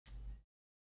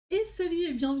Et salut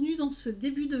et bienvenue dans ce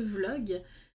début de vlog.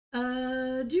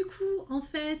 Du coup, en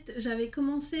fait, j'avais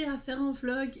commencé à faire un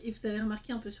vlog et vous avez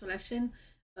remarqué un peu sur la chaîne,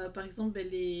 par exemple,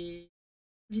 les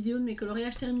vidéos de mes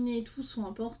coloriages terminés et tout sont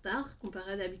un peu en retard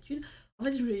comparé à d'habitude. En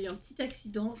fait, j'ai eu un petit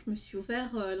accident, je me suis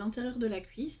ouvert l'intérieur de la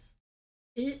cuisse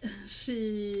et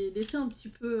j'ai laissé un petit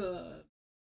peu...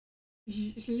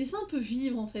 j'ai laissé un peu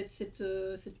vivre en fait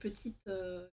cette petite...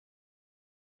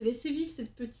 j'ai laissé vivre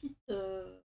cette petite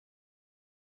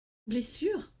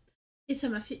blessure et ça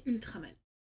m'a fait ultra mal.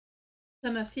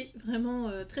 Ça m'a fait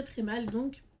vraiment très très mal,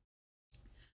 donc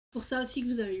pour ça aussi que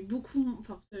vous avez eu beaucoup,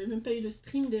 enfin vous n'avez même pas eu de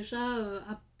stream déjà,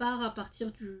 à part à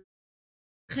partir du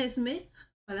 13 mai,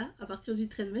 voilà, à partir du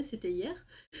 13 mai, c'était hier.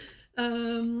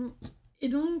 Euh, et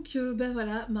donc, ben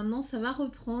voilà, maintenant ça va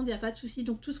reprendre, il n'y a pas de souci.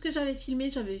 Donc tout ce que j'avais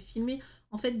filmé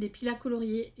en fait des piles à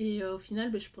colorier, et au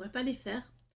final, ben, je pourrais pas les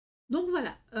faire. Donc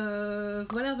voilà,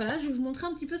 voilà, je vais vous montrer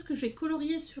un petit peu ce que je vais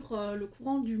colorier sur le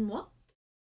courant du mois.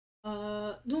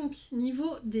 Donc,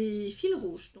 niveau des fils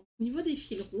rouges. Donc, niveau des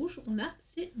fils rouges, on a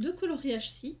ces deux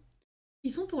coloriages-ci,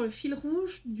 qui sont pour le fil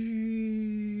rouge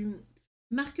du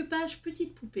marque-page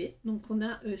Petite Poupée. Donc, on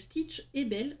a Stitch et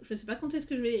Belle. Je ne sais pas quand est-ce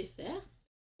que je vais les faire.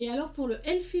 Et alors, pour le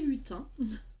Elfe et Lutin,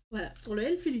 voilà, pour le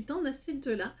Elfe et Lutin, on a ces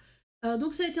deux-là.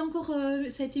 Donc, ça a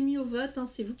été mis au vote. Hein,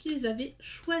 c'est vous qui les avez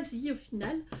choisis au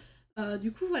final.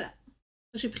 Du coup, voilà.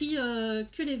 J'ai pris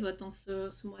que les votes hein,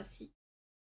 ce mois-ci.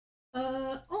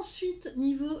 Ensuite,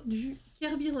 niveau du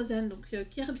Kirby Rosanne, donc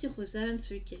Kirby Rosanne,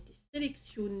 celui qui a été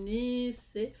sélectionné,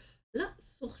 c'est la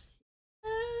sorcière.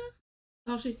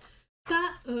 Alors, j'ai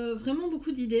pas vraiment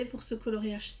beaucoup d'idées pour ce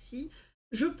coloriage-ci.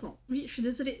 Je pense, oui, je suis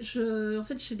désolée, en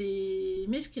fait, j'ai les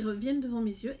mèches qui reviennent devant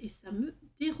mes yeux et ça me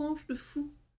dérange de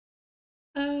fou.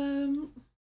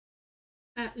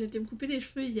 Ah, j'ai été me couper les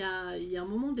cheveux il y a un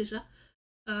moment déjà.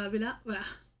 Mais là, voilà.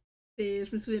 Je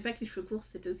me souvenais pas que les cheveux courts,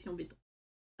 c'était aussi embêtant.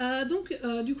 Donc,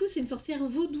 du coup, c'est une sorcière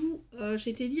vaudou.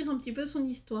 J'ai été lire un petit peu son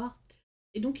histoire.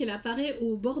 Et donc, elle apparaît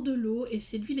au bord de l'eau et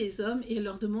séduit les hommes et elle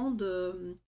leur demande,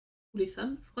 ou les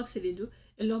femmes, je crois que c'est les deux,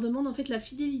 elle leur demande en fait la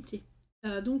fidélité.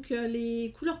 Donc,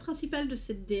 les couleurs principales de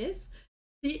cette déesse,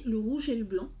 c'est le rouge et le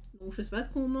blanc. Donc, je sais pas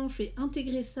comment je vais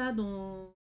intégrer ça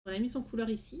dans la mise en couleur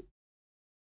ici.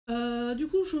 Du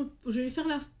coup, je vais faire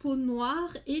la peau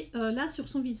noire et là, sur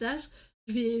son visage,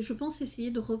 je pense, essayer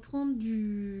de reprendre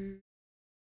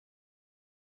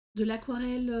de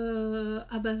l'aquarelle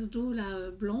à base d'eau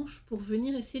blanche pour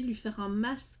venir essayer de lui faire un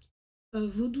masque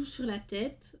vaudou sur la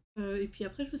tête. Et puis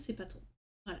après, je sais pas trop.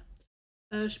 Voilà.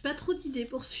 J'ai pas trop d'idées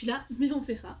pour celui-là, mais on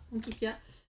verra. En tout cas,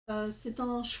 c'est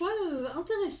un choix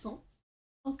intéressant.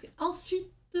 Donc,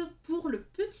 ensuite, pour le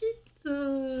petit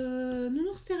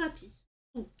nounours thérapie.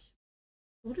 Donc,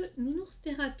 pour le nounours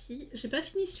thérapie, j'ai pas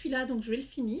fini celui-là, donc je vais le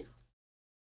finir.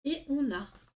 Et on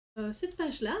a cette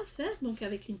page-là à faire, donc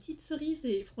avec une petite cerise,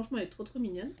 et franchement, elle est trop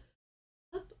mignonne.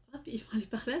 Hop, hop, il faut aller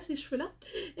par là, ces cheveux-là.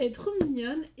 Elle est trop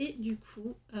mignonne, et du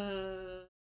coup,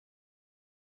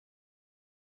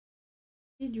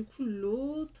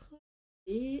 l'autre,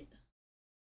 et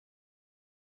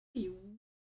où?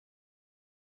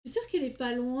 Je suis sûre qu'elle est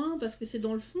pas loin, parce que c'est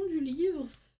dans le fond du livre.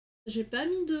 J'ai pas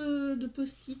mis de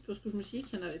post-it, parce que je me suis dit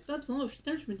qu'il n'y en avait pas besoin. Au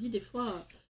final, je me dis des fois,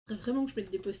 il faudrait vraiment que je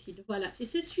mette des post-it. Voilà, et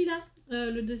c'est celui-là,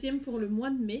 le deuxième pour le mois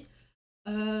de mai.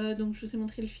 Donc je vous ai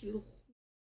montré le fil rouge,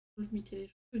 le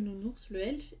téléphone, le nounours, le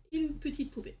elfe et le petite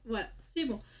poupée. Voilà, c'est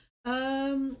bon.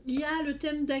 Il y a le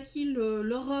thème d'Aki,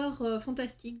 l'horreur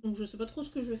fantastique, donc je sais pas trop ce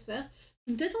que je vais faire.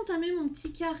 Je vais peut-être entamer mon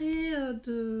petit carré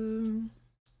de...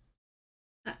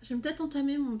 Ah, je vais peut-être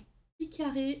entamer mon petit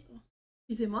carré...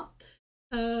 Excusez-moi.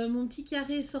 Mon petit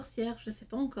carré sorcière, je sais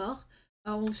pas encore.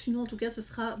 Sinon, en tout cas, ce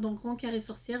sera dans le grand carré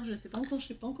sorcière, je sais pas encore, je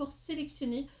sais pas encore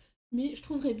sélectionné, mais je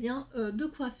trouverai bien de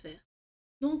quoi faire.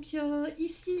 Donc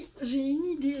ici, j'ai une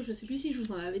idée, je ne sais plus si je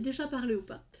vous en avais déjà parlé ou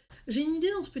pas. J'ai une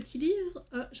idée dans ce petit livre,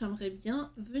 j'aimerais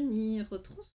bien venir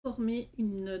transformer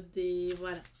une des...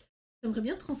 Voilà. J'aimerais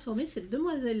bien transformer cette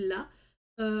demoiselle-là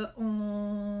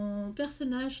en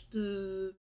personnage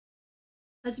de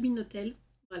Hasbin Hotel.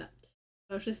 Voilà.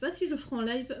 Je ne sais pas si je le ferai en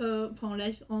live, pas en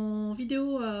live, en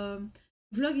vidéo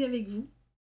vlog avec vous.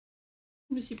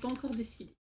 Je ne me suis pas encore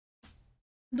décidée.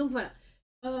 Donc voilà.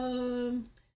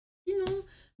 Sinon,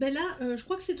 ben là, je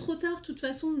crois que c'est trop tard de toute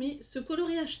façon, mais ce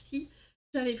coloriage-ci,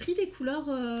 j'avais pris des couleurs,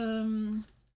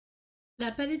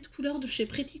 la palette de couleurs de chez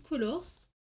Pretty Color,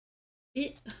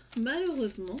 et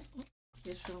malheureusement, oh,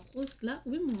 j'ai un rose là,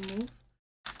 où est mon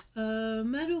mauve?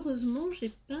 Malheureusement,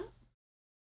 j'ai pas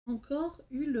encore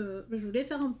eu le... Je voulais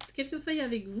faire quelques feuilles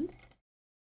avec vous.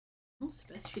 Non, c'est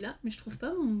pas celui-là, mais je trouve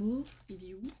pas mon mauve. Il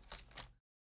est où?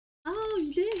 Ah,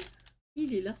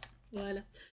 il est là. Voilà.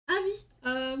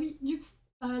 Ah oui, oui, du coup,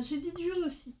 j'ai des duos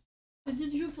aussi. J'ai des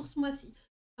duos pour ce mois-ci.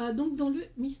 Donc dans le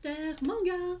mystère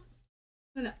manga.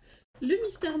 Voilà. Le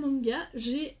mystère manga,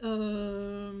 j'ai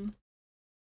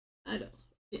alors,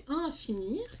 j'ai un à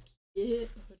finir, qui est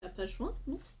la page 20.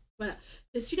 Donc, voilà.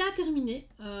 C'est celui-là à terminer,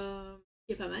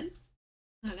 qui est pas mal.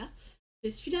 Voilà. C'est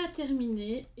celui-là à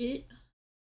terminer et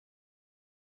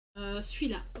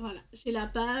celui-là. Voilà. J'ai la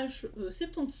page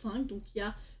 75, donc il y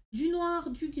a du noir,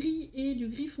 du gris et du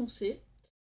gris foncé.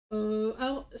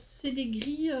 Alors, c'est des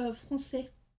gris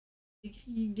français,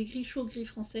 des gris chauds, gris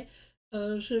français.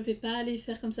 Je vais pas les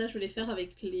faire comme ça, je vais les faire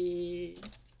avec ces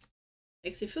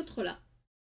feutres-là,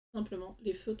 simplement,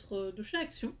 les feutres de chez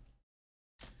Action.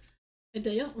 Et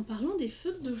d'ailleurs, en parlant des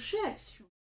feutres de chez Action,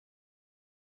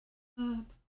 il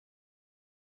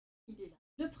est là,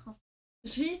 le prince.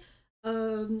 J'ai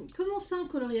commencé un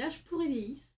coloriage pour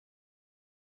Eléis.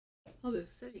 Oh bah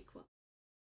vous savez quoi.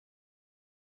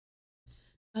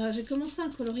 J'ai commencé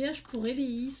un coloriage pour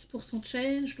Eléis, pour son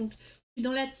challenge, donc je suis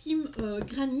dans la team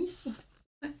Granis,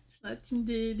 ouais, je suis dans la team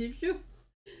des vieux.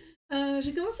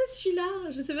 J'ai commencé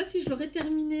celui-là, je sais pas si je l'aurais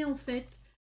terminé en fait.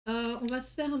 On va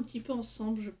se faire un petit peu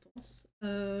ensemble, je pense.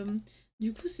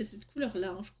 Du coup, c'est cette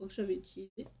couleur-là, hein, je crois que j'avais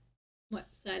utilisé. Ouais,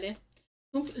 ça a l'air.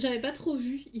 Donc, j'avais pas trop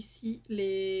vu ici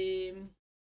les.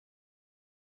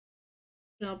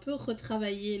 J'ai un peu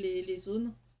retravaillé les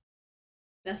zones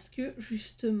parce que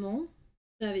justement,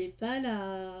 j'avais pas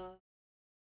la.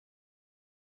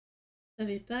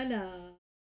 J'avais pas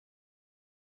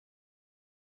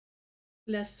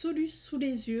la soluce sous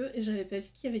les yeux et j'avais pas vu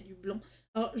qu'il y avait du blanc.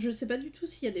 Alors je sais pas du tout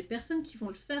s'il y a des personnes qui vont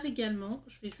le faire également.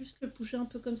 Je vais juste le bouger un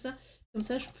peu comme ça. Comme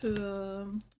ça je peux.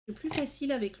 C'est plus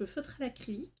facile avec le feutre à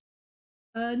l'acrylique.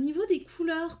 Niveau des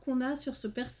couleurs qu'on a sur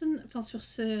sur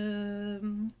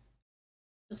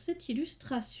cette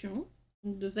illustration,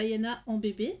 donc de Vaiana en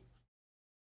bébé.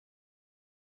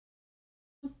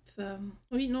 Hop,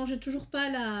 oui, non, j'ai toujours pas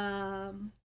la.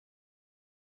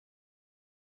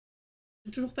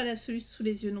 J'ai toujours pas la soluce sous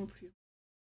les yeux non plus.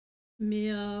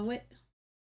 Mais ouais.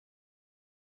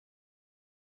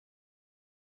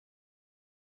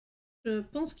 Je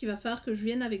pense qu'il va falloir que je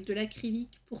vienne avec de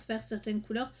l'acrylique pour faire certaines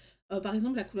couleurs. Par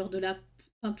exemple, la couleur de la.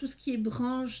 Enfin, tout ce qui est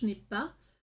brun, je n'ai pas.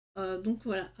 Donc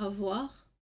voilà, à voir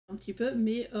un petit peu.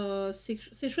 Mais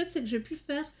c'est chouette, c'est que j'ai pu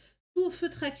faire tout au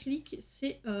feutre acrylique,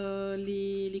 c'est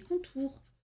les contours.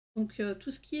 Donc tout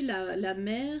ce qui est la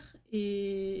mer,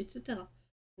 etc.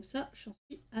 Donc ça, j'en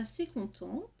suis assez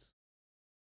contente.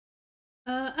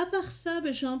 À part ça,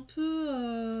 ben, j'ai un peu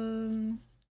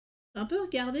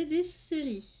regardé des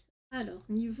séries. Alors,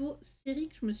 niveau série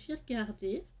que je me suis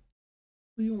regardée,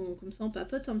 oui, comme ça on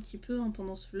papote un petit peu hein,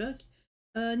 pendant ce vlog.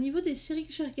 Niveau des séries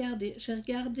que j'ai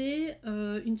regardé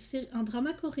un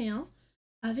drama coréen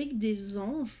avec des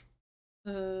anges.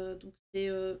 Donc c'est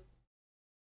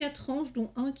 4 anges,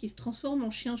 dont un qui se transforme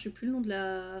en chien. J'ai plus le nom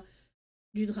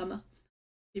du drama.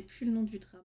 J'ai plus le nom du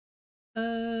drama.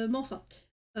 Mais enfin,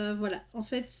 voilà. En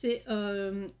fait, c'est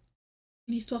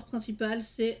l'histoire principale,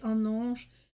 c'est un ange,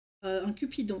 un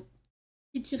cupidon,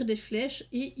 qui tire des flèches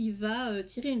et il va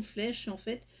tirer une flèche. Et en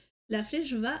fait, la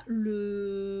flèche va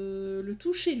le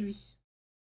toucher lui,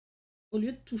 au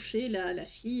lieu de toucher la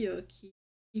fille qui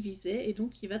visait. Et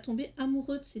donc, il va tomber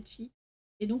amoureux de cette fille.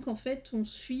 Et donc, en fait, on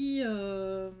suit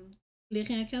les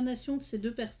réincarnations de ces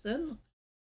deux personnes.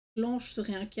 L'ange se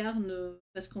réincarne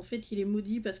parce qu'en fait, il est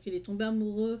maudit parce qu'il est tombé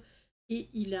amoureux et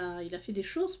il a fait des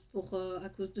choses à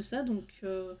cause de ça. Donc,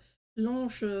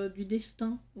 l'ange du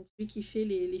destin, donc celui qui fait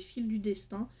les fils du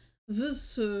destin,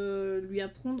 veut lui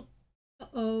apprendre.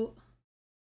 Oh,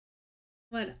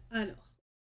 voilà. Alors,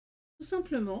 tout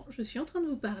simplement, je suis en train de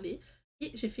vous parler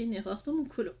et j'ai fait une erreur dans mon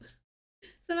colo.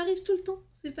 Ça m'arrive tout le temps,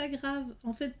 c'est pas grave.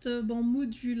 En fait, bon,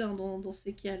 module hein, dans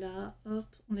ces cas-là. Hop,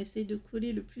 on essaye de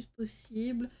coller le plus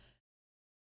possible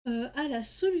à la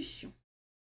solution.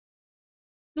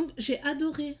 Donc j'ai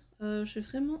adoré, j'ai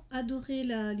vraiment adoré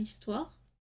l'histoire.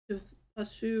 C'est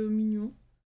assez mignon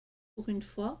pour une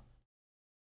fois.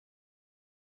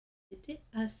 C'était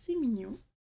assez mignon.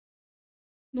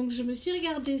 Donc je me suis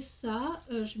regardé ça,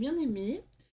 j'ai bien aimé.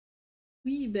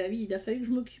 Oui, bah oui, il a fallu que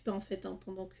je m'occupe en fait hein,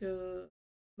 pendant que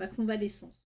ma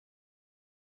convalescence.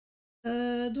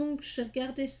 Donc j'ai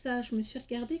regardé ça, je me suis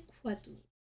regardé quoi d'autre?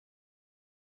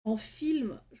 En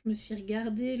film, je me suis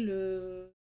regardé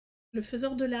le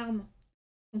faiseur de larmes.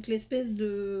 Donc l'espèce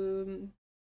de.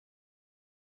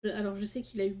 Alors je sais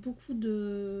qu'il a eu beaucoup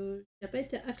de. Il n'a pas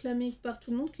été acclamé par tout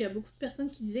le monde, qu'il y a beaucoup de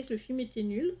personnes qui disaient que le film était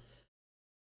nul.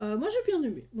 Moi j'ai bien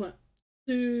aimé, voilà.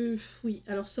 Oui,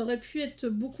 alors ça aurait pu être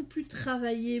beaucoup plus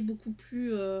travaillé, beaucoup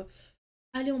plus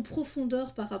aller en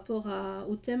profondeur par rapport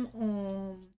au thème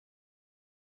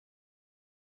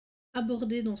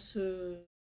abordé dans ce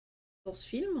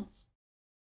film.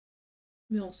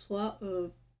 Mais en soi,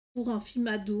 pour un film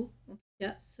ado, en tout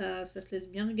cas, ça se laisse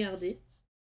bien regarder.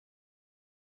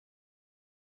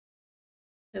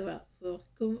 Et voilà,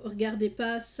 regardez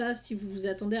pas ça si vous vous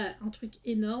attendez à un truc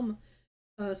énorme.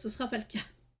 Ce sera pas le cas.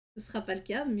 Ce sera pas le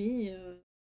cas, mais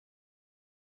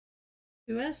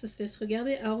voilà, ça se laisse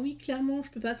regarder. Alors oui, clairement,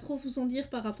 je peux pas trop vous en dire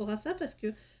par rapport à ça parce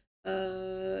que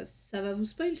ça va vous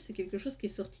spoil. C'est quelque chose qui est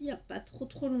sorti il y a pas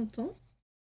trop longtemps.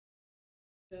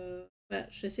 Voilà,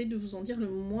 j'essaie de vous en dire le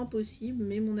moins possible,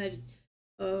 mais mon avis.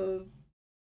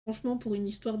 Franchement, pour une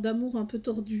histoire d'amour un peu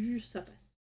tordue, ça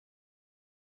passe.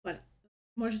 Voilà.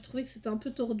 Moi, j'ai trouvé que c'était un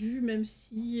peu tordu, même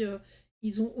si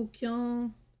ils ont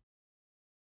aucun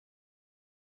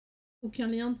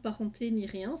lien de parenté ni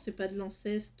rien. C'est pas de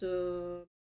l'inceste.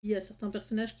 Il y a certains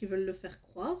personnages qui veulent le faire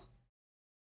croire.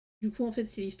 Du coup, en fait,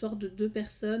 c'est l'histoire de deux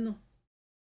personnes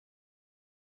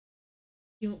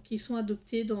qui sont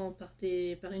adoptées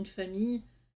par une famille.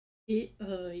 Et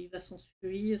il va s'en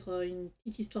suivre une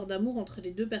petite histoire d'amour entre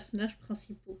les deux personnages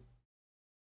principaux.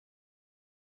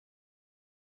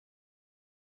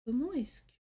 Comment est-ce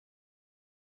que...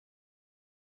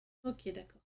 Ok,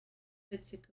 d'accord. En fait,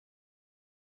 c'est comme...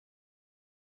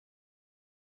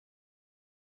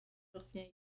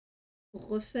 Pour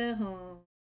refaire un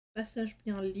passage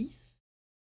bien lisse.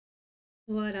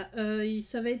 Voilà,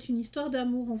 ça va être une histoire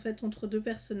d'amour en fait entre deux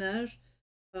personnages.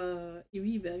 Et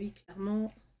oui, bah oui,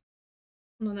 clairement,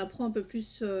 on en apprend un peu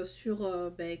plus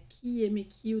sur qui aimait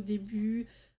qui au début,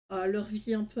 leur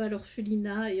vie un peu à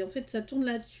l'orphelinat. Et en fait, ça tourne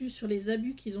là-dessus, sur les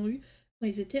abus qu'ils ont eus quand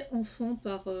ils étaient enfants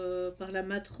par la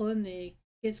matrone et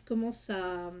comment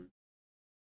ça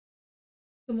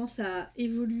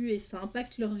évolue et ça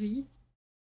impacte leur vie.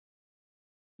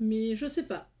 Mais je sais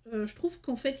pas, je trouve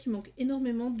qu'en fait, il manque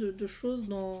énormément de choses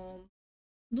dans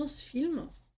ce film.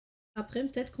 Après,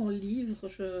 peut-être qu'en livre,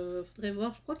 je voudrais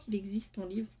voir, je crois qu'il existe en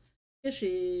livre.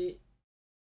 J'ai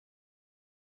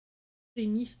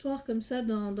une histoire comme ça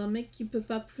d'un mec qui peut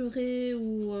pas pleurer,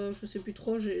 ou je sais plus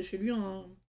trop, j'ai lu un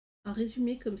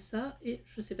résumé comme ça, et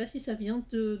je sais pas si ça vient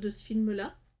de ce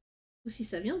film-là, ou si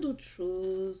ça vient d'autre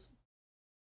chose.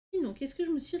 Sinon, qu'est-ce que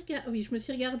je me suis regardé? Oui, je me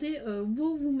suis regardé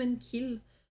Wow Woman Kill,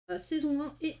 saison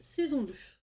 1 et saison 2.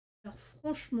 Alors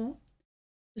franchement,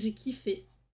 j'ai kiffé.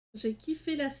 J'ai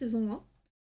kiffé la saison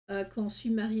 1. Quand on suit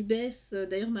Marie-Bess,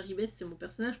 d'ailleurs Marie-Bess c'est mon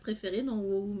personnage préféré dans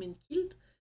Wow Woman Killed.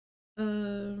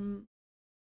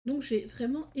 Donc j'ai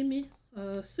vraiment aimé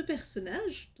ce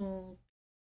personnage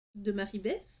de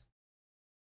Marie-Bess.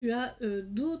 Tu as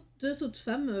deux autres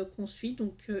femmes qu'on suit,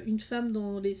 donc une femme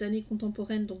dans les années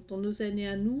contemporaines, donc dans nos années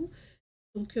à nous.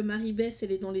 Donc Marie-Bess,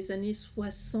 elle est dans les années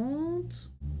 60.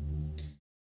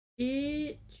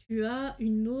 Et tu as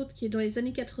une autre qui est dans les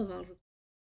années 80, je crois.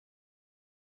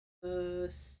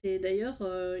 C'est d'ailleurs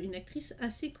une actrice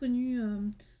assez connue.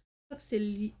 Je crois que c'est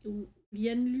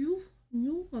Lian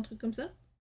Liu, un truc comme ça.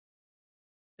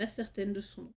 Pas certaine de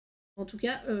son nom. En tout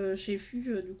cas, j'ai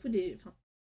vu du coup Enfin,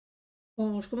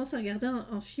 quand je commence à regarder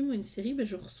un film ou une série, ben,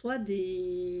 je reçois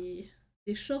des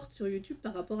shorts sur YouTube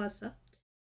par rapport à ça.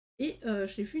 Et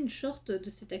j'ai vu une short de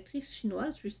cette actrice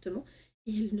chinoise, justement,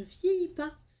 et elle ne vieillit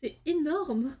pas. C'est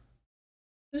énorme!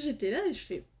 J'étais là et je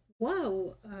fais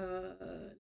waouh!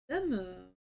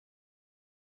 Dame,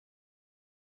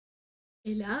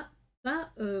 elle a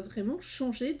pas vraiment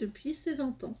changé depuis ses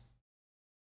 20 ans.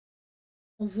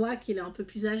 On voit qu'elle est un peu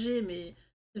plus âgée, mais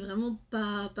c'est vraiment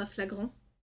pas flagrant.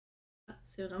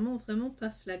 C'est vraiment pas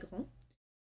flagrant.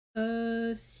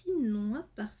 Sinon, à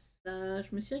part ça,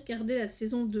 je me suis regardé la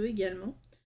saison 2 également.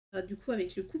 Du coup,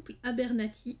 avec le couple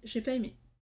Abernathy, j'ai pas aimé.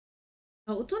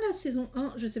 Alors, autant la saison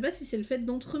 1, je sais pas si c'est le fait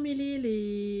d'entremêler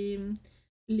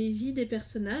les vies des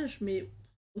personnages, mais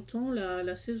autant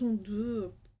la saison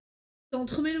 2, ça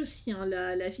entremêle aussi hein,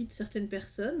 la vie de certaines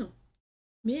personnes,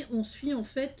 mais on suit en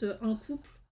fait un couple.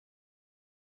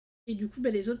 Et du coup, bah,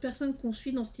 les autres personnes qu'on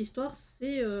suit dans cette histoire,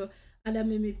 c'est à la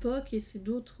même époque et c'est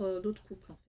d'autres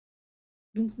couples. En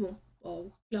fait. Donc bon,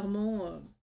 clairement,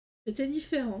 c'était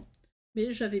différent.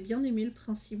 Mais j'avais bien aimé le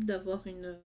principe d'avoir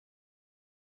une.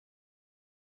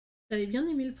 J'avais bien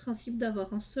aimé le principe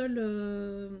d'avoir un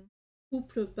seul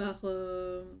couple par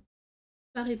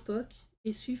époque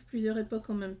et suivre plusieurs époques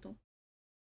en même temps.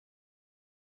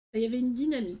 Il y avait une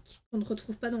dynamique qu'on ne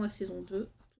retrouve pas dans la saison 2,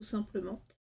 tout simplement.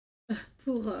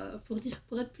 Pour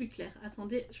être plus clair.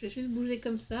 Attendez, je vais juste bouger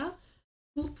comme ça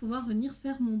pour pouvoir venir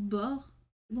faire mon bord.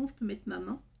 Bon, je peux mettre ma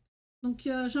main. Donc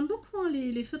j'aime beaucoup hein,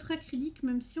 les feutres acryliques,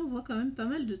 même si on voit quand même pas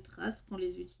mal de traces quand on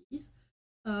les utilise.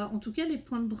 En tout cas, les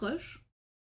points de brush.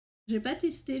 J'ai pas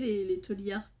testé les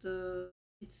Tolly Art,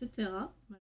 etc.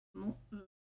 Malheureusement,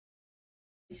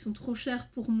 Ils sont trop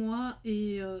chers pour moi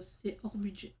et c'est hors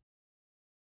budget.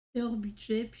 C'est hors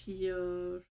budget, puis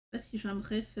je sais pas si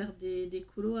j'aimerais faire des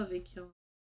colos avec...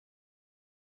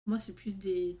 moi, c'est plus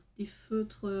des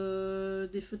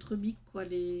feutres Bic, quoi,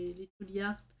 les Tolly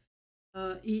Art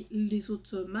et les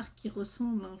autres marques qui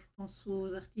ressemblent. Hein. Je pense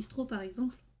aux Artistro, par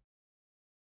exemple.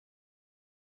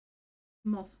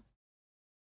 Mais enfin.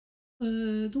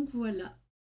 Donc voilà.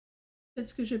 En fait,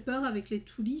 ce que j'ai peur avec les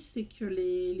Toolis, c'est que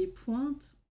les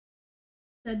pointes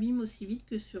s'abîment aussi vite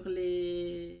que sur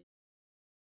les...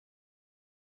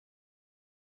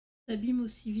 s'abîment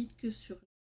aussi vite que sur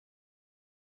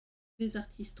les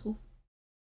Artistro.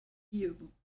 Et, bon,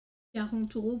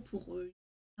 40 € pour une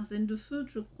quinzaine de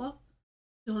feutres, je crois.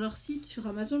 Sur leur site, sur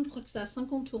Amazon, je crois que c'est à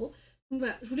 50 €. Donc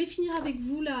voilà, je voulais finir avec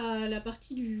vous la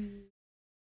partie du...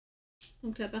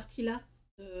 donc la partie là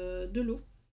de l'eau.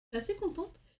 Je suis assez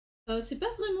contente. C'est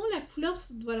pas vraiment la couleur,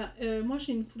 voilà, moi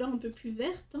j'ai une couleur un peu plus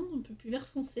verte, hein, un peu plus vert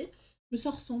foncé, mais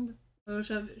ça ressemble.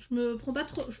 Je me prends pas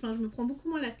trop, enfin je me prends beaucoup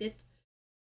moins la tête.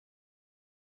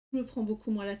 Je me prends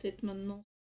beaucoup moins la tête maintenant,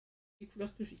 les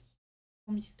couleurs que j'ai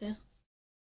en mystère.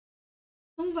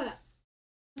 Donc voilà.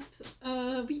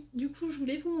 Oui, du coup je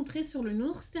voulais vous montrer sur le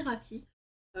Nours Thérapie.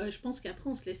 Je pense qu'après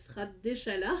on se laissera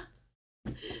déjà là.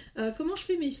 Comment je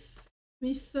fais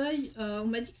mes feuilles, on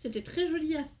m'a dit que c'était très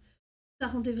joli, ça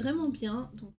rendait vraiment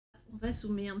bien. Donc on va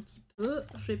zoomer un petit peu.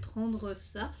 Je vais prendre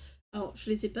ça. Alors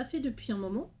je les ai pas fait depuis un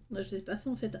moment. Je les ai pas fait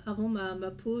en fait avant ma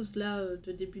pause là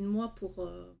de début de mois pour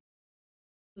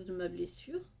cause de ma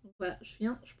blessure. Donc voilà,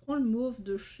 je prends le mauve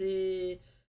de chez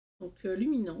donc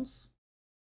Luminance.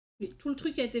 Et tout le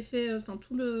truc a été fait, enfin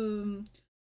tout le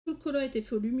colo a été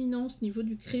fait au Luminance niveau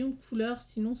du crayon de couleur.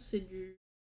 Sinon c'est de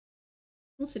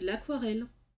l'aquarelle.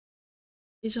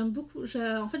 Et j'aime beaucoup.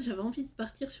 En fait, j'avais envie de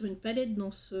partir sur une palette dans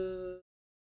ce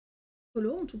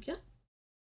colo, en tout cas.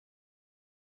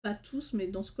 Pas tous, mais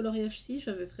dans ce coloriage-ci,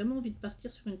 j'avais vraiment envie de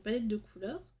partir sur une palette de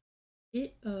couleurs.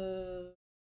 Et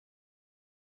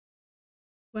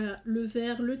voilà, le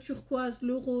vert, le turquoise,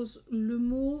 le rose, le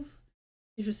mauve.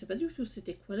 Et je sais pas du tout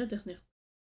c'était quoi la dernière.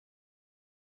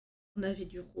 On avait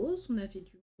du rose, on avait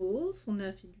du mauve, on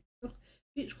avait du turquoise.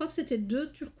 Oui, je crois que c'était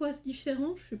 2 turquoises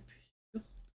différents, je suis plus sûre.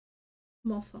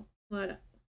 Mais enfin, voilà.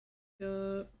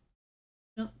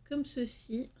 Comme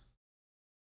ceci.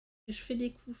 Et je fais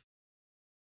des couches.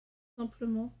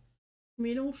 Simplement. Je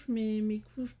mélange mes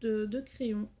couches de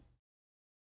crayon.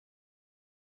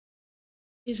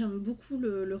 Et j'aime beaucoup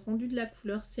le rendu de la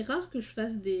couleur. C'est rare que je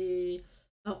fasse des...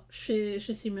 Alors,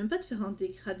 j'essaie même pas de faire un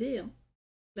dégradé, hein.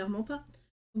 Clairement pas.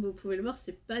 Comme vous pouvez le voir,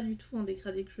 c'est pas du tout un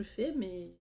dégradé que je fais,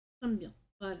 mais j'aime bien.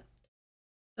 Voilà.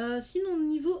 Sinon,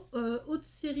 niveau autres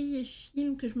séries et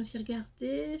films que je me suis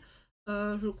regardé,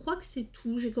 je crois que c'est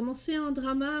tout. J'ai commencé un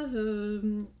drama,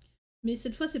 mais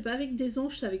cette fois, c'est pas avec des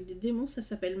anges, c'est avec des démons. Ça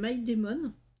s'appelle My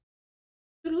Demon.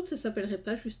 L'autre, ça s'appellerait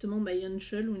pas justement My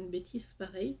Angel ou une bêtise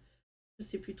pareille. Je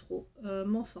sais plus trop.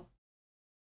 Mais enfin.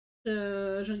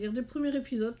 J'ai regardé le premier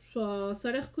épisode, ça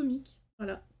a l'air comique.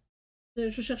 Voilà.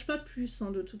 Je cherche pas plus,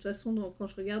 hein, de toute façon, quand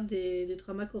je regarde des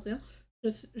dramas coréens.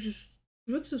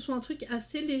 Je veux que ce soit un truc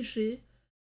assez léger.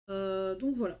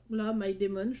 Donc voilà, là, My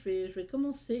Demon, je vais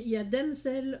commencer. Il y a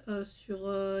Damsel sur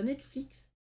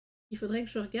Netflix. Il faudrait que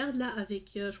je regarde là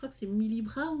avec, je crois que c'est Millie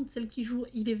Brown, celle qui joue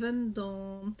Eleven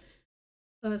dans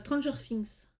Stranger Things.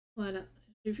 Voilà,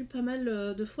 j'ai vu pas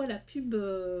mal de fois la pub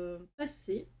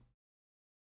passer.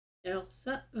 Alors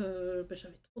ça,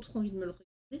 j'avais trop envie de me le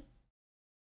regarder.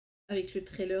 Avec le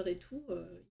trailer et tout,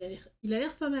 il a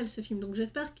l'air pas mal ce film, donc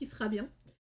j'espère qu'il sera bien.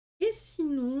 Et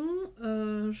sinon,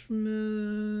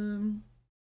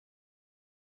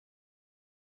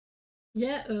 il y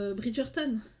a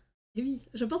Bridgerton. Et oui,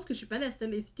 je pense que je suis pas la seule,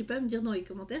 n'hésitez pas à me dire dans les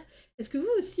commentaires. Est-ce que vous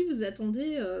aussi vous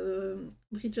attendez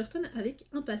Bridgerton avec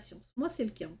impatience? Moi c'est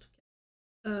le cas en tout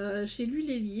cas. J'ai lu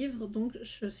les livres, donc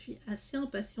je suis assez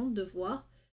impatiente de voir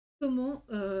comment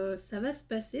ça va se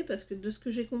passer, parce que de ce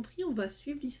que j'ai compris, on va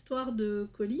suivre l'histoire de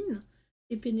Colin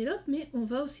et Pénélope, mais on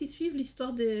va aussi suivre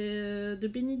l'histoire de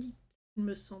Bénédicte, il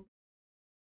me semble.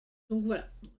 Donc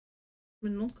voilà, je me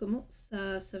demande comment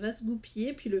ça va se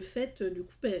goupiller. Puis le fait, du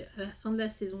coup, à la fin de la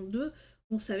saison 2,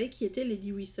 on savait qui était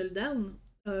Lady Whistledown.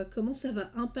 Comment ça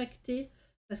va impacter,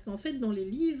 parce qu'en fait, dans les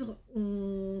livres,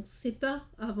 on ne sait pas,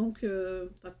 avant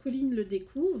que Colin le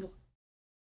découvre,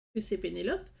 que c'est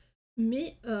Pénélope,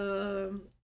 mais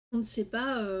on ne sait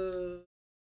pas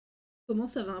comment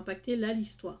ça va impacter là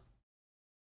l'histoire.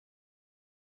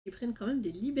 Ils prennent quand même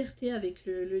des libertés avec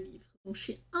le livre. Donc je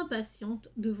suis impatiente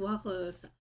de voir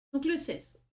ça. Donc le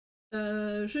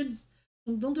 16, jeudi.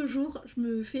 Donc dans 2 jours, je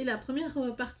me fais la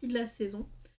première partie de la saison.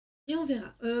 et on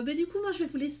verra. Du coup, moi, je vais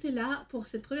vous laisser là pour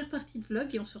cette première partie de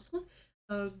vlog et on se retrouve,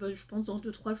 je pense, dans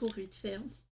 2-3 jours vite fait. Hein.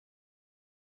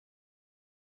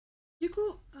 Du coup,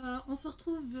 on se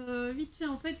retrouve vite fait.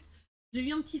 En fait, j'ai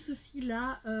eu un petit souci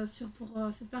là pour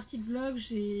cette partie de vlog.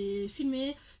 J'ai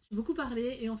filmé, j'ai beaucoup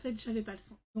parlé et en fait, j'avais pas le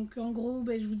son. Donc, en gros,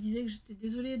 je vous disais que j'étais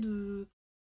désolée de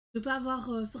ne pas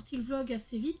avoir sorti le vlog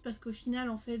assez vite parce qu'au final,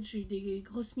 en fait, j'ai eu des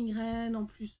grosses migraines. En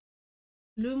plus,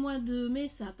 le mois de mai,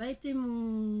 ça n'a pas été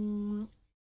mon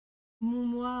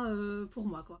mois pour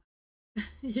moi, quoi.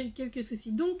 Il y a eu quelques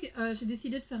soucis. Donc, j'ai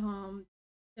décidé de faire un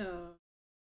euh,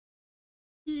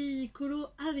 petit colo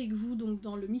avec vous. Donc,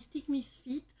 dans le Mystique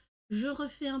Misfit, je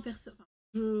refais un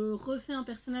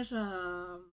personnage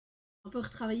un peu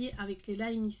retravaillé avec les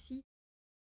lines ici.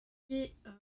 Et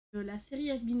de la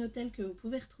série Has Been Hotel que vous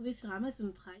pouvez retrouver sur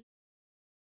Amazon Prime.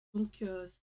 Donc,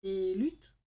 c'est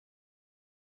Lutte.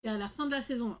 Et à la fin de la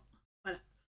saison 1.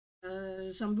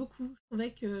 Voilà. J'aime beaucoup. Je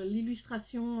trouvais que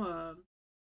l'illustration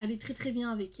allait très très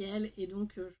bien avec elle. Et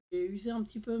donc, je vais user un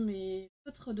petit peu mes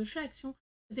autres de chez Action.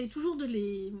 J'essaye toujours de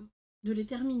les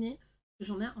terminer.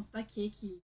 J'en ai un paquet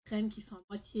qui traînent, qui sont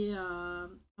à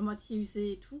moitié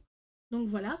usés et tout. Donc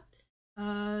voilà.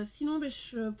 Sinon,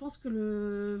 je pense que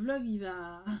le vlog,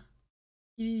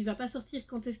 il va pas sortir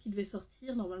quand est-ce qu'il devait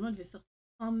sortir. Normalement, il devait sortir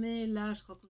fin mai. Là, je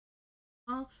crois qu'on est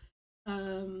fin.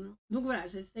 Donc voilà,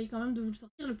 j'essaye quand même de vous le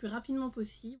sortir le plus rapidement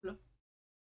possible.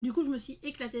 Du coup, je me suis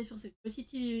éclatée sur cette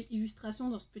petite illustration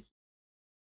dans ce petit.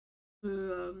 Vous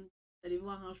allez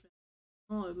voir, hein, je vais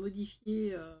vraiment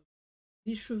modifier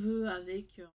les cheveux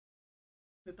avec,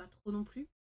 mais pas trop non plus.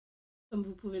 Comme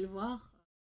vous pouvez le voir,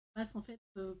 je passe en fait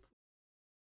pour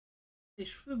les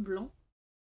cheveux blancs.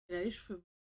 Et là, les cheveux blancs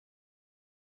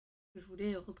que je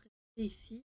voulais représenter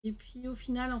ici. Et puis au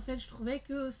final, en fait, je trouvais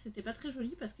que c'était pas très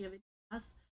joli parce qu'il y avait des traces à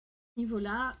ce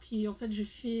niveau-là. Puis en fait, je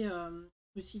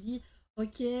me suis dit,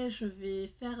 ok, je vais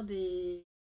faire des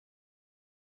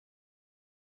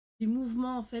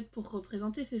mouvements en fait pour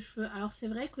représenter ses cheveux. Alors c'est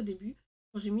vrai qu'au début,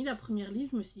 quand j'ai mis la première ligne,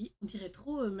 je me suis dit, on dirait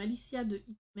trop Malicia de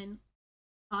Hitman.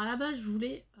 Alors à la base, je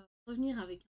voulais revenir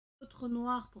avec un autre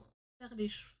noir pour faire les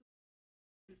cheveux.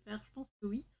 Je vais le faire, je pense que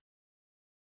oui.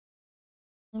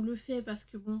 On le fait parce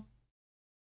que bon,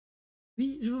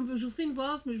 oui, je vous fais une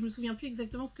voix off, mais je me souviens plus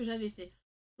exactement ce que j'avais fait.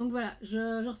 Donc voilà,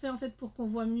 je refais en fait pour qu'on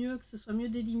voit mieux, que ce soit mieux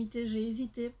délimité. J'ai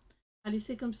hésité à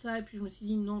laisser comme ça, et puis je me suis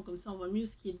dit non, comme ça on voit mieux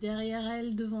ce qui est derrière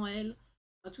elle, devant elle,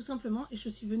 tout simplement. Et je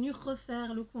suis venue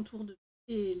refaire le contour de tous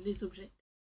les objets.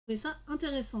 Je trouvais ça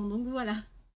intéressant, donc voilà.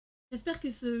 J'espère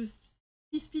que ce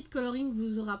petit speed coloring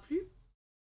vous aura plu.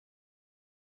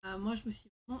 Moi je me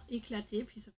suis vraiment éclatée,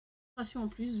 puis ça fait une illustration en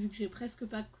plus, vu que j'ai presque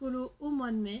pas colo au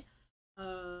mois de mai.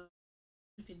 Euh,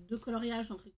 j'ai fait 2 coloriages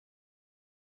entre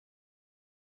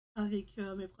avec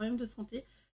mes problèmes de santé,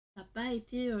 ça n'a pas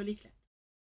été l'éclat.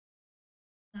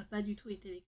 Ça n'a pas du tout été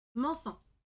l'éclat. Mais enfin,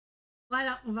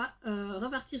 voilà, on va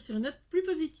repartir sur une note plus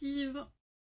positive.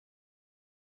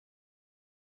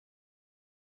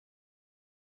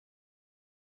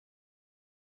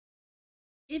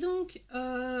 Et donc,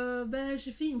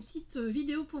 j'ai fait une petite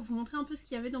vidéo pour vous montrer un peu ce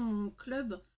qu'il y avait dans mon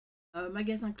club,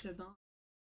 magasin club. Hein.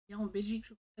 Il y a en Belgique,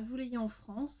 je crois que vous l'ayez en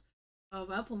France.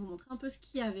 Voilà, pour vous montrer un peu ce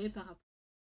qu'il y avait par rapport à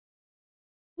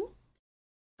tout.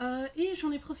 Et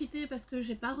j'en ai profité parce que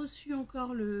j'ai pas reçu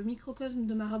encore le microcosme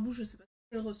de Marabout, je sais pas si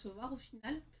je vais le recevoir au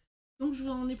final. Donc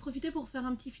j'en ai profité pour faire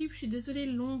un petit flip. Je suis désolée,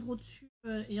 l'ombre au-dessus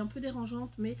est un peu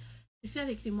dérangeante, mais j'ai fait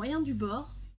avec les moyens du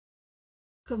bord,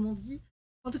 comme on dit.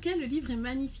 En tout cas, le livre est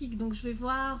magnifique, donc je vais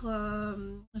voir,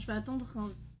 je vais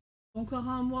attendre encore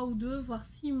un mois ou deux, voir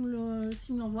s'il me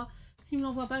l'envoie. S'il me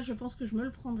l'envoie pas, je pense que je me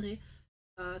le prendrai.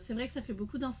 C'est vrai que ça fait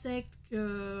beaucoup d'insectes,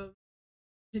 que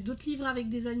j'ai d'autres livres avec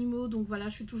des animaux, donc voilà,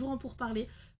 je suis toujours en pourparlers.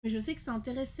 Mais je sais que ça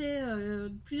intéressait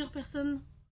plusieurs personnes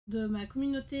de ma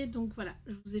communauté, donc voilà,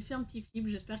 je vous ai fait un petit flip.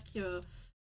 J'espère que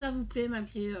ça vous plaît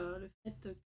malgré le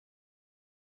fait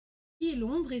qu'il y ait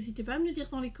l'ombre. N'hésitez pas à me le dire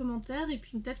dans les commentaires, et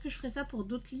puis peut-être que je ferai ça pour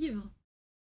d'autres livres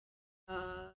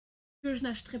euh, que je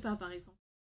n'achèterai pas, par exemple.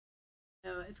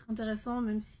 Être intéressant,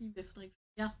 même si il faudrait que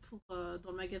je regarde pour,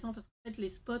 dans le magasin, parce qu'en fait, les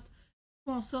spots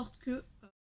font en sorte que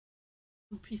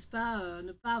on ne puisse pas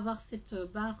ne pas avoir cette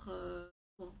barre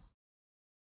d'ombre.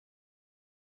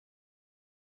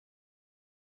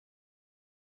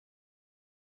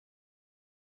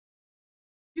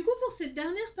 Du coup, pour cette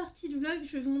dernière partie de vlog,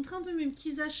 je vais vous montrer un peu mes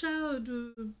petits achats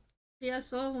de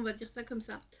réassort, on va dire ça comme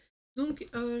ça. Donc,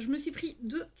 je me suis pris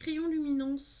 2 crayons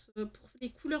luminance pour les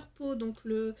couleurs peau, donc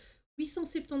le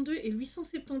 872 et le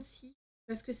 876,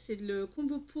 parce que c'est le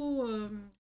combo peau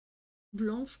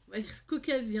blanche, on va dire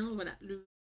caucasien, voilà, le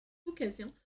caucasien,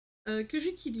 que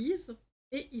j'utilise.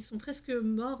 et ils sont presque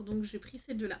morts, donc j'ai pris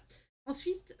ces deux-là.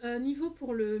 Ensuite, niveau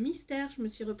pour le mystère, je me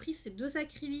suis repris ces deux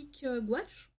acryliques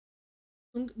gouache.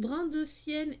 Donc brun de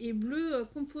sienne et bleu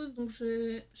compose, donc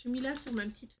j'ai mis là sur ma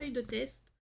petite feuille de test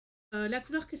la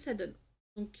couleur que ça donne.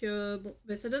 Donc bon,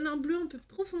 ben, ça donne un bleu un peu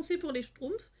trop foncé pour les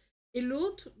schtroumpfs. Et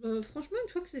l'autre, franchement, une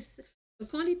fois que c'est...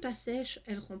 Quand elle est pas sèche,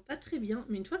 elle rend pas très bien.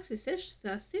 Mais une fois que c'est sèche, c'est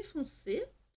assez foncé.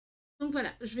 Donc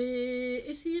voilà, je vais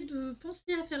essayer de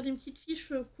penser à faire des petites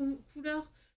fiches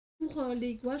couleurs pour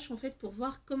les gouaches, en fait, pour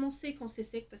voir comment c'est quand c'est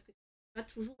sec, parce que c'est pas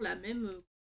toujours la même.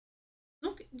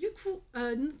 Donc du coup,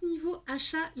 niveau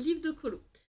achat livre de colo.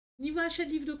 Niveau achat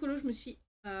de livre de colo, je me suis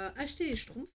acheté les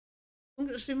schtroumpfs.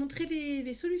 Donc je vais montrer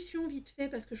les solutions vite fait,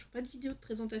 parce que je ne fais pas de vidéo de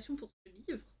présentation pour ce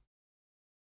livre.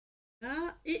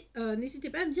 Là. Et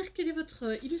n'hésitez pas à me dire quelle est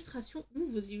votre illustration ou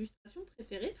vos illustrations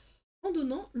préférées en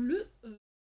donnant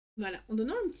voilà, en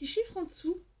donnant un petit chiffre en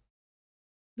dessous.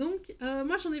 Donc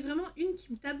moi j'en ai vraiment une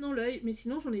qui me tape dans l'œil, mais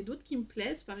sinon j'en ai d'autres qui me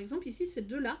plaisent. Par exemple ici ces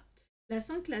deux-là, la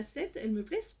 5, la 7, elles me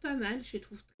plaisent pas mal, je les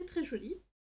trouve très très jolies.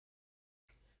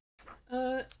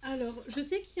 Alors, je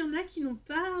sais qu'il y en a qui n'ont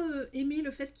pas aimé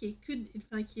le fait qu'il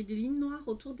y ait des lignes noires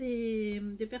autour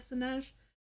des personnages,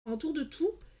 autour de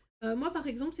tout. Moi, par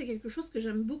exemple, c'est quelque chose que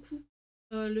j'aime beaucoup.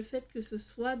 Le fait que ce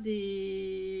soit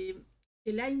des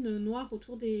lignes noires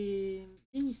autour des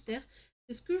mystères.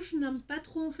 C'est ce que je n'aime pas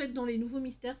trop en fait dans les nouveaux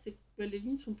mystères, c'est que les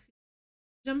lignes sont plus...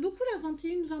 J'aime beaucoup la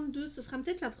 21-22, ce sera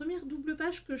peut-être la première double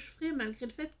page que je ferai, malgré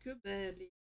le fait que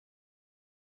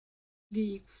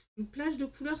les plages de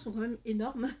couleurs sont quand même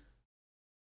énormes.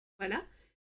 Voilà.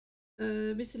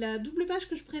 Mais c'est la double page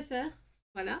que je préfère.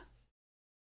 Voilà.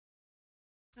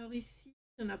 Alors ici,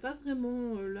 il n'y en a pas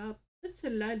vraiment là. Peut-être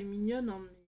celle-là, elle est mignonne, hein,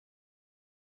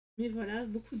 mais voilà,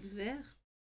 beaucoup de vert.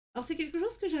 Alors c'est quelque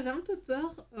chose que j'avais un peu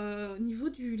peur au niveau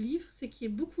du livre, c'est qu'il y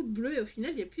ait beaucoup de bleu et au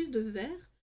final il y a plus de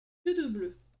vert que de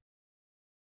bleu.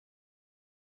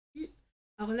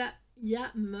 Alors là, il y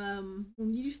a mon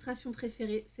illustration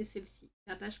préférée, c'est celle-ci,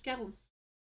 la page 46.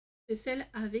 C'est celle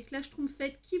avec la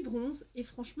schtroumpfette qui bronze et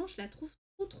franchement je la trouve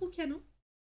trop canon.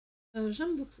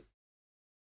 J'aime beaucoup.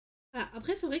 Ah,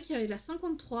 après, c'est vrai qu'il y avait la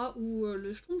 53 où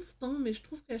le schtroumpf peint, mais je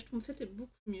trouve que la schtroumpfette est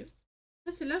beaucoup mieux.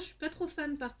 Ça, celle-là, je suis pas trop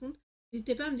fan par contre.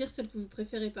 N'hésitez pas à me dire celle que vous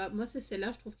préférez pas. Moi, c'est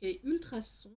celle-là, je trouve qu'elle est ultra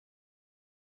sombre.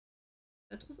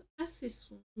 Je la trouve assez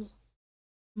sombre.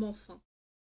 Mais enfin.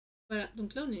 Voilà,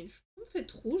 donc là, on a une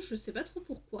schtroumpfette rouge, je sais pas trop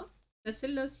pourquoi. Là,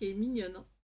 celle-là aussi, elle est mignonne. Hein.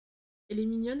 Elle est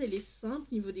mignonne, elle est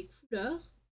simple niveau des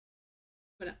couleurs.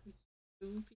 Voilà,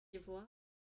 vous pouvez voir.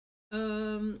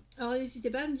 Alors, n'hésitez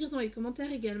pas à me dire dans les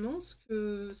commentaires également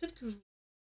celle que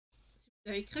si vous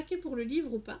avez craqué pour le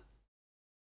livre ou pas.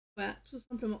 Voilà, tout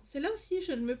simplement. Celle-là aussi,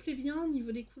 elle me plaît bien. Au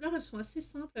niveau des couleurs, elles sont assez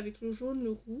simples avec le jaune,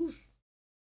 le rouge.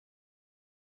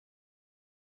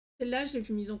 Celle-là, je l'ai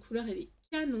vue mise en couleur, elle est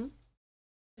canon.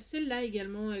 Celle-là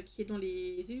également, qui est dans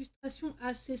les illustrations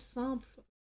assez simples.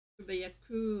 Il n'y a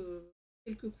que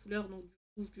quelques couleurs, donc du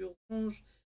rouge, du orange,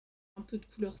 un peu de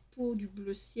couleur peau, du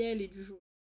bleu ciel et du jaune.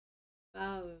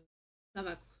 Ça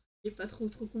va, quoi. C'est pas trop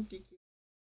compliqué.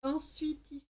 Ensuite,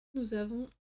 ici, nous avons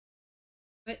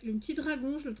le petit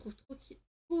dragon, je le trouve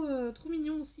trop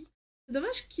mignon aussi. C'est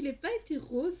dommage qu'il n'ait pas été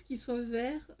rose, qu'il soit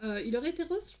vert. Il aurait été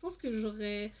rose, je pense que ça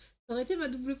aurait été ma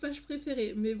double page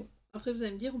préférée. Mais bon, après vous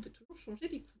allez me dire, on peut toujours changer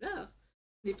les couleurs.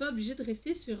 On n'est pas obligé de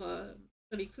rester sur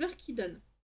les couleurs qu'il donne.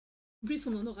 En plus,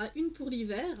 on en aura une pour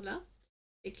l'hiver, là,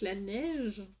 avec la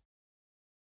neige.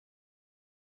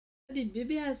 Des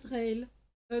bébés Azrael.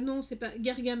 Non, c'est pas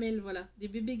Gargamel, voilà. Des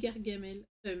bébés Gargamel.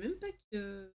 Je savais même pas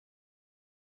qu'il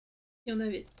y en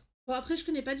avait. Bon, après, je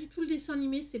connais pas du tout le dessin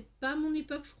animé, c'est pas mon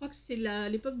époque, je crois que c'est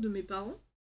l'époque de mes parents.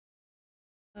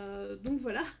 Donc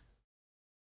voilà.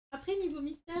 Après, niveau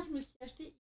mystère, je me suis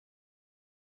acheté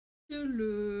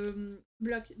le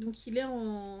bloc. Donc il est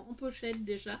en pochette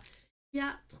déjà. Il y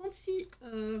a 36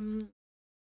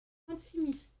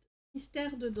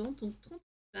 mystères dedans, donc 30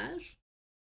 pages.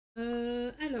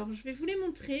 Alors, je vais vous les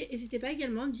montrer. N'hésitez pas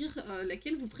également à me dire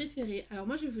laquelle vous préférez. Alors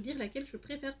moi, je vais vous dire laquelle je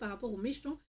préfère par rapport aux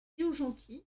méchants et aux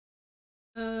gentils.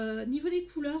 Niveau des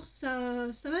couleurs, ça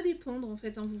va dépendre en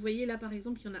fait. Hein. Vous voyez là par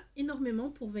exemple, il y en a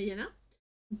énormément pour Vaiana,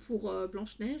 pour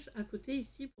Blanche-Neige. À côté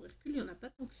ici, pour Hercule, il n'y en a pas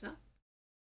tant que ça.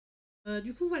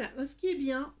 Du coup, voilà. Ce qui est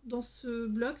bien dans ce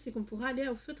bloc, c'est qu'on pourra aller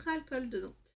au feutre à alcool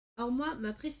dedans. Alors moi,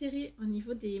 ma préférée au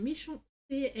niveau des méchants,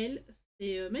 c'est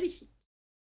Maléfique.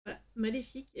 Voilà,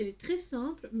 Maléfique, elle est très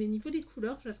simple, mais au niveau des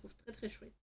couleurs, je la trouve très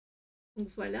chouette. Donc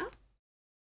voilà.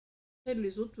 Après,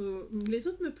 les autres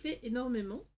me plaisent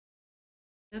énormément.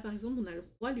 Là, par exemple, on a le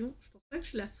Roi Lion. Je pense pas que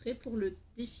je la ferai pour le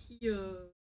défi du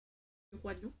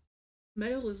Roi Lion,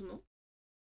 malheureusement.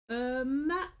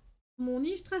 Ma Mon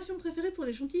illustration préférée pour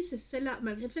les chantilly, c'est celle-là,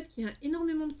 malgré le fait qu'il y a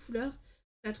énormément de couleurs.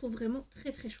 Je la trouve vraiment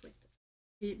très très chouette.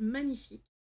 Et magnifique.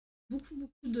 Beaucoup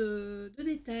de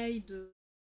détails, de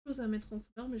choses à mettre en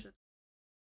couleur, mais j'adore.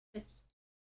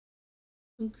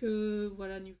 Donc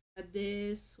voilà, niveau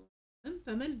des, même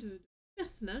pas mal de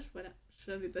personnages, voilà. Je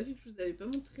n'avais pas vu que je vous avais pas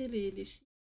montré les chiffres.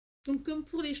 Donc comme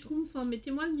pour les Schtroumpfs, enfin,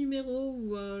 mettez-moi le numéro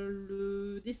ou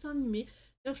le dessin animé.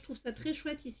 D'ailleurs, je trouve ça très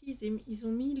chouette ici, ils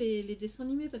ont mis les dessins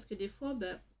animés parce que des fois,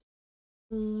 bah,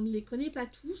 on ne les connaît pas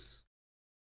tous.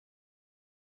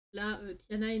 Là,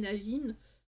 Tiana et Naveen,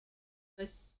 bah,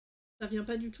 ça vient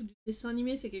pas du tout du dessin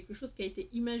animé, c'est quelque chose qui a été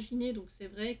imaginé, donc c'est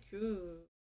vrai que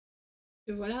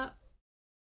voilà,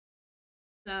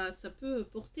 ça peut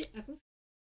porter à confusion.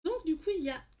 Donc du coup, il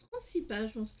y a 36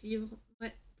 pages dans ce livre.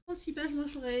 Ouais, 36 pages, moi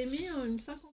j'aurais aimé une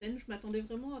cinquantaine, je m'attendais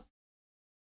vraiment à ça.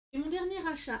 Et mon dernier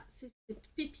achat, c'est cette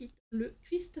pépite, le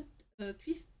Twist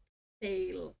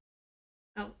Tale.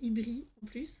 Alors, il brille en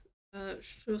plus.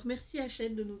 Je remercie Achat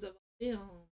de nous avoir fait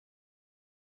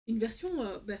une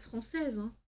version bah, française.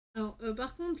 Hein. Alors,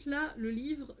 par contre, là, le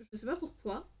livre, je ne sais pas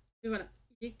pourquoi, mais voilà,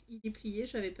 il est plié,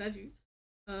 je n'avais pas vu.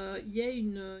 Il y a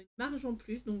une marge en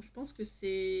plus, donc je pense que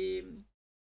c'est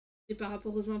par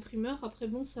rapport aux imprimeurs. Après,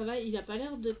 bon, ça va, il n'a pas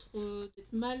l'air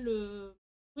d'être mal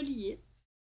relié.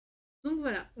 Donc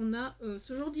voilà, on a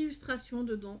ce genre d'illustration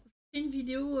dedans. Je fais une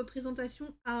vidéo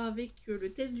présentation avec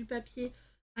le test du papier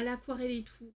à l'aquarelle et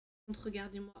tout. Donc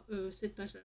regardez-moi cette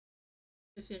page-là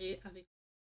préférée avec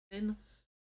la reine.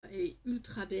 Elle est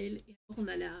ultra belle. Et alors on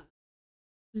a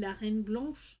la reine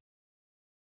blanche.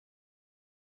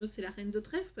 C'est la reine de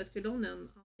trèfle parce que là on a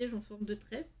un siège en forme de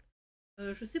trèfle.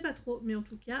 Je sais pas trop, mais en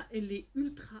tout cas elle est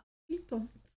ultra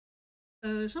flippante.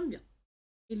 J'aime bien.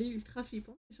 Elle est ultra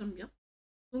flippante, j'aime bien.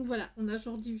 Donc voilà, on a ce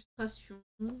genre d'illustration.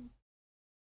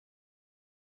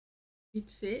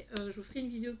 Vite fait, je vous ferai une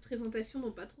vidéo de présentation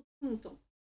dans pas trop longtemps.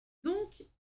 Donc,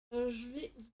 je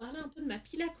vais vous parler un peu de ma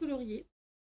pile à colorier.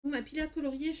 Donc, ma pile à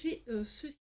colorier, j'ai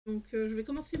ceci. Donc, je vais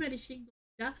commencer Maléfique dans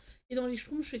là, et dans les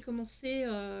Schtroumpfs, je vais commencer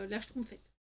la Schtroumpfette.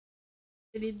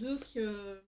 C'est les deux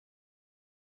que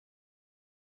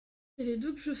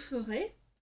je ferai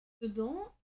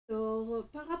dedans. Alors,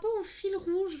 par rapport au fil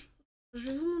rouge, je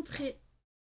vais vous montrer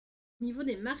au niveau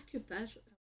des marque-pages.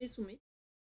 Je vais zoomer.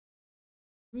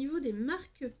 Au niveau des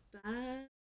marque-pages.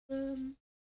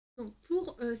 Donc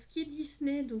pour ce qui est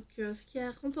Disney, donc ce qui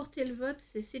a remporté le vote,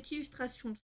 c'est cette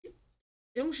illustration-ci.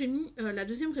 Et donc j'ai mis la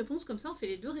deuxième réponse, comme ça on fait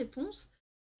les deux réponses.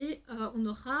 Et on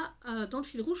aura dans le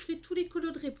fil rouge fait tous les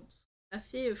colos de réponse. On a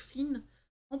fait Flynn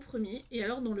en premier. Et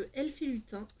alors dans le Elfe et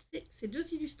Lutin, c'est ces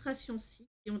deux illustrations-ci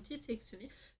qui ont été sélectionnées.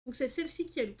 Donc c'est celle-ci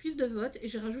qui a eu le plus de votes. Et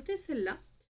j'ai rajouté celle-là,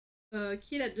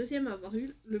 qui est la deuxième à avoir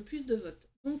eu le plus de votes.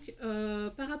 Donc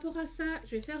par rapport à ça,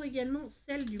 je vais faire également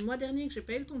celle du mois dernier que j'ai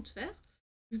pas eu le temps de faire.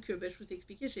 Vu que bah, je vous ai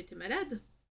expliqué, j'ai été malade.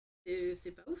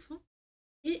 C'est pas ouf. Hein.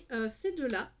 Et ces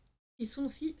deux-là, qui sont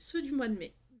aussi ceux du mois de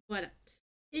mai. Voilà.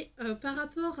 Et par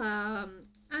rapport à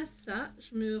ça,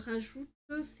 je me rajoute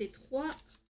ces trois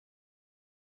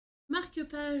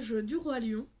marque-pages du Roi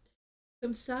Lion.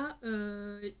 Comme ça,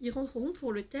 ils rentreront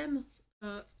pour le thème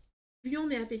bouillon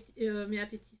mais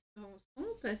appétissant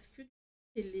parce que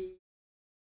c'est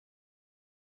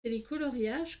les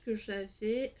coloriages que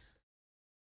j'avais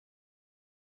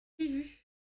prévus.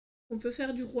 On peut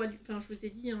faire du Roi Lion. Enfin, je vous ai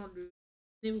dit, hein,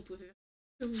 vous pouvez faire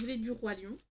ce que vous voulez du Roi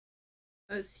Lion.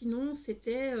 Sinon,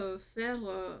 c'était faire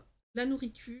de la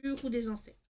nourriture ou des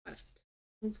insectes. Voilà.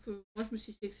 Donc, moi, je me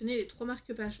suis sélectionné les trois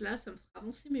marque-pages là. Ça me fera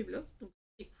avancer mes blocs. Donc,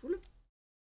 c'est cool.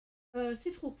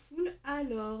 C'est trop cool.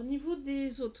 Alors, niveau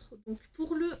des autres. Donc,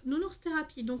 pour le nounours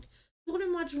thérapie. Donc, pour le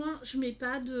mois de juin, je mets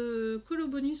pas de colo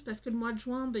bonus parce que le mois de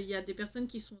juin, ben, y a des personnes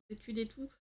qui sont études et tout.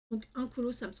 Donc, un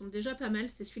colo, ça me semble déjà pas mal.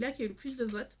 C'est celui-là qui a eu le plus de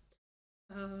votes.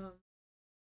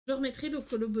 Je remettrai le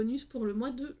colo bonus pour le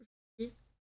mois de juillet.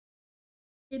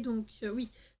 Et donc,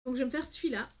 oui, donc je vais me faire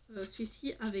celui-là,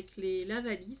 celui-ci avec la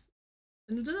valise.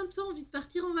 Ça nous donne un peu envie de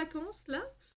partir en vacances, là.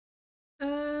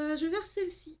 Je vais faire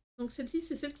celle-ci. Donc celle-ci,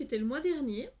 c'est celle qui était le mois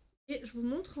dernier. Et je vous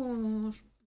montre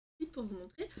pour vous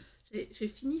montrer. J'ai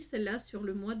fini celle-là sur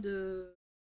le mois de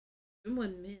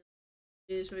mai.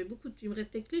 Et j'avais beaucoup de... Il me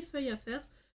restait que les feuilles à faire.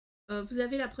 Vous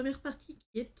avez la première partie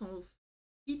qui est en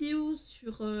vidéo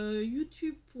sur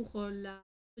YouTube pour la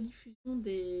rediffusion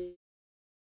des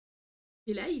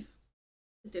lives.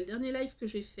 C'était le dernier live que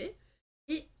j'ai fait.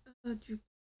 Et du coup,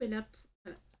 voilà.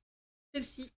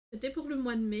 Celle-ci, c'était pour le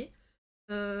mois de mai.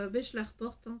 Ben, je la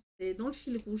reporte. Hein. C'est dans le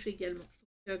fil rouge également.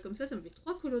 Donc, comme ça me fait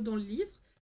 3 colos dans le livre.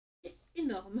 C'est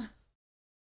énorme.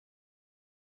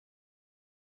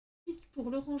 Et pour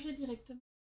le ranger directement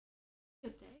à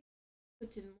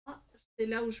côté de moi, c'est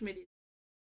là où je mets les...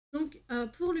 Donc,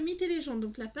 pour le mythe et légende,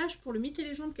 donc la page pour le mythe et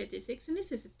légende qui a été sélectionnée,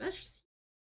 c'est cette page-ci,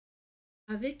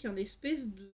 avec un espèce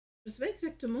de... Je sais pas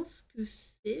exactement ce que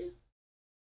c'est.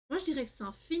 Moi, je dirais que c'est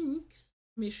un phénix,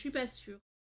 mais je suis pas sûre.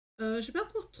 J'ai pas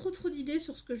encore trop d'idées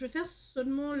sur ce que je vais faire,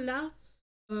 seulement là,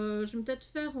 je vais peut-être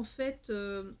faire en fait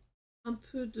un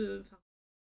peu de... Enfin,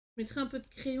 je mettrai un peu de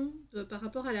crayon par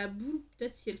rapport à la boule,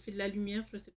 peut-être si elle fait de la lumière,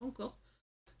 je sais pas encore.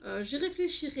 J'y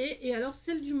réfléchirai. Et alors,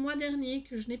 celle du mois dernier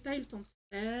que je n'ai pas eu le temps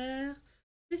de faire,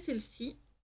 c'est celle-ci.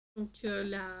 Donc,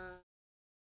 la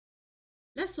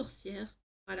sorcière.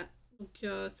 Voilà. Donc,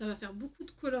 ça va faire beaucoup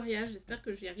de coloriage. J'espère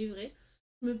que j'y arriverai.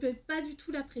 Je me mets pas du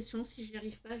tout la pression. Si j'y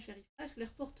arrive pas, je les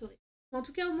reporterai. Mais en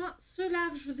tout cas, au moins, ceux-là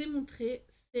que je vous ai montrés,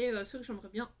 c'est ceux que j'aimerais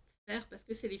bien faire parce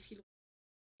que c'est les fils rouges.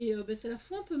 Et ça la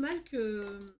fout un peu mal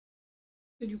que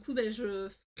du coup, je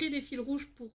ferai des fils rouges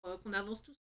pour qu'on avance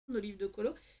tous nos livres de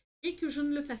colo et que je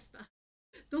ne le fasse pas.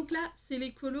 Donc là, c'est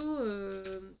les colos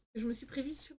que je me suis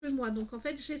prévue sur le mois. Donc en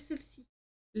fait, j'ai celle-ci.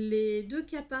 Les deux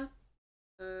capas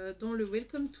dans le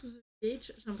Welcome to the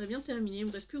Stage. J'aimerais bien terminer. Il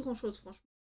me reste plus grand-chose, franchement.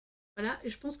 Voilà, et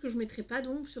je pense que je ne mettrai pas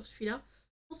d'ombre sur celui-là.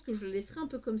 Je pense que je le laisserai un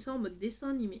peu comme ça en mode dessin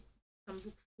animé. J'aime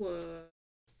beaucoup,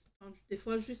 des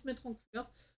fois, juste mettre en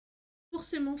couleur.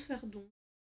 Forcément faire d'ombre.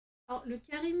 Alors, le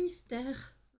carré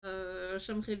mystère,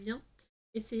 j'aimerais bien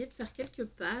essayer de faire quelques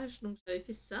pages. Donc, j'avais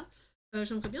fait ça.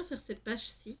 J'aimerais bien faire cette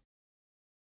page-ci.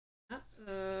 Ah,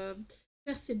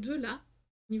 faire ces deux-là.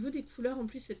 Au niveau des couleurs, en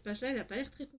plus, cette page-là, elle n'a pas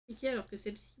l'air très compliquée, alors que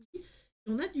celle-ci,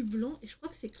 on a du blanc, et je crois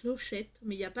que c'est clochette,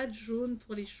 mais il n'y a pas de jaune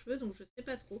pour les cheveux, donc je sais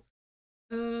pas trop.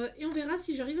 Et on verra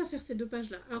si j'arrive à faire ces deux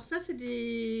pages-là. Alors ça, c'est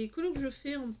des colos que je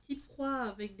fais en petite croix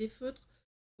avec des feutres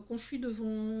quand je suis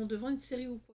devant une série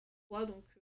ou quoi, donc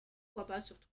pourquoi pas,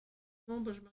 surtout.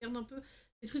 Bon, je me regarde un peu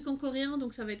des trucs en coréen,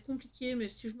 donc ça va être compliqué, mais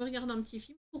si je me regarde un petit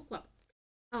film, pourquoi pas.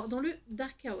 Alors, dans le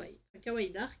Dark Kawaii,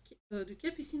 Kawaii Dark de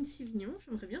Capucine Sivignon,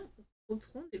 j'aimerais bien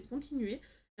reprendre et continuer.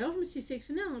 Alors, je me suis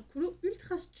sélectionné un colo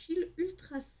ultra chill,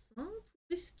 ultra simple.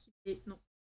 Est-ce qu'il est... Non,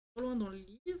 pas loin dans le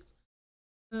livre.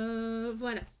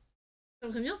 Voilà.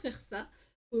 J'aimerais bien faire ça.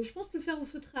 Je pense le faire au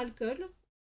feutre à alcool. Je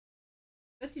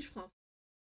sais pas si je ferai un...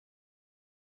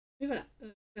 Mais voilà, je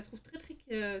la trouve très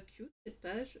cute, cette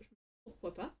page. Je me dis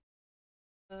pourquoi pas.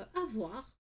 À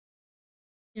voir.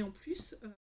 Et en plus,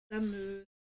 ça me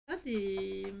fera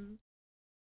des...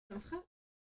 Ça me fera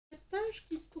 4 pages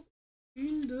qui se poursuivent.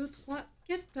 1, 2, 3,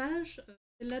 4 pages.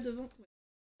 Celle-là devant,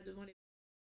 ouais, devant les...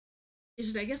 Et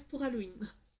je la garde pour Halloween.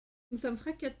 Donc ça me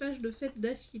fera 4 pages de fête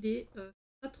d'affilée.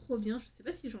 Pas trop bien. Je sais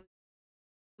pas si j'en ai.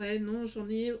 Ouais, non, j'en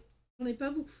ai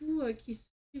pas beaucoup qui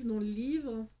suivent dans le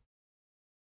livre.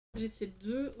 J'ai ces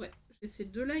deux, ouais, j'ai ces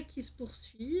deux-là qui se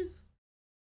poursuivent.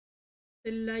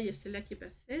 Celle-là, il y a celle-là qui est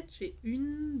pas faite. J'ai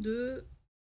 1, 2,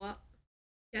 3,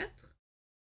 4.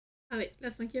 Ah ouais,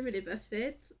 la cinquième, elle est pas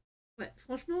faite. Ouais,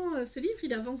 franchement, ce livre,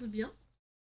 il avance bien.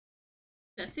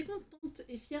 Je suis assez contente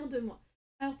et fière de moi.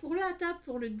 Alors pour le Achat,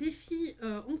 pour le défi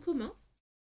en commun,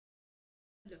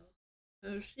 alors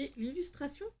j'ai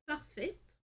l'illustration parfaite.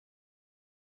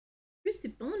 En plus, c'est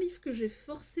pas un livre que j'ai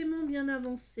forcément bien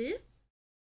avancé.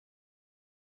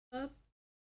 Hop,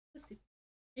 c'est...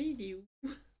 Et il est où?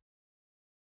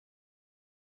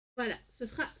 Voilà, ce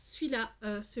sera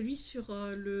celui-là, celui sur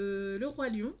le Roi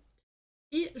Lion.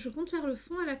 Et je compte faire le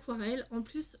fond à l'aquarelle. En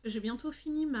plus, j'ai bientôt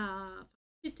fini ma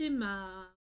carte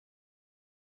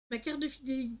de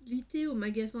fidélité au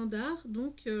magasin d'art.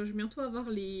 Donc, je vais bientôt avoir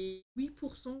les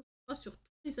 8% je crois, sur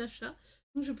tous les achats.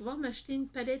 Donc, je vais pouvoir m'acheter une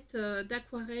palette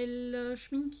d'aquarelle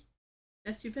schmink.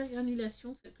 La super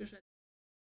granulation, celle que j'adore.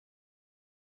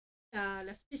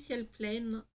 La spéciale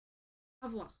pleine. À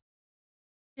voir.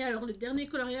 Et alors, le dernier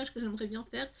coloriage que j'aimerais bien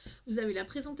faire, vous avez la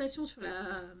présentation sur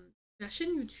la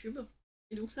chaîne YouTube.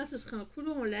 Et donc ça, ce serait un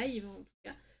colo en live, en tout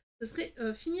cas. Ce serait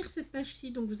finir cette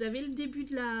page-ci. Donc vous avez le début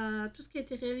de tout ce qui a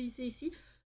été réalisé ici,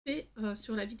 fait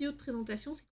sur la vidéo de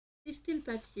présentation. C'est tester le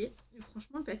papier. Et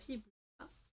franchement, le papier, il bouge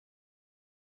pas.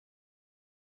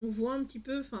 On voit un petit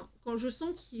peu, enfin, quand je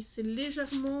sens que c'est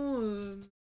légèrement...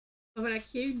 voilà,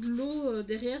 qu'il y a eu de l'eau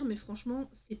derrière, mais franchement,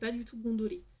 c'est pas du tout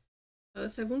gondolé.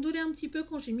 Ça gondolait un petit peu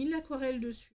quand j'ai mis l'aquarelle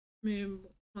dessus. Mais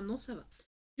bon, maintenant ça va.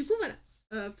 Du coup, voilà.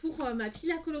 Pour ma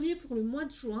pile à colorier pour le mois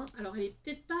de juin. Alors, elle est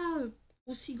peut-être pas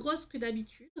aussi grosse que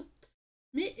d'habitude.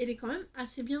 Mais elle est quand même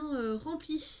assez bien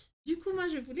remplie. Du coup, moi,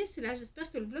 je vais vous laisser là.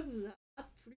 J'espère que le vlog vous a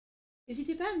plu.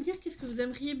 N'hésitez pas à me dire qu'est-ce que vous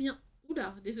aimeriez bien...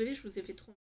 Oula, désolée, je vous ai fait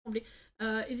trembler.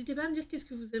 N'hésitez pas à me dire qu'est-ce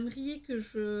que vous aimeriez que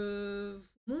je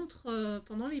vous montre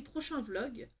pendant les prochains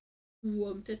vlogs.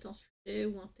 Ou peut-être un sujet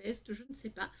ou un test, je ne sais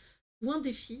pas. Ou un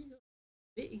défi. Vous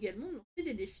pouvez également lancer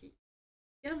des défis.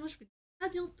 Et moi, je vous dis à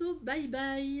bientôt. Bye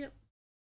bye.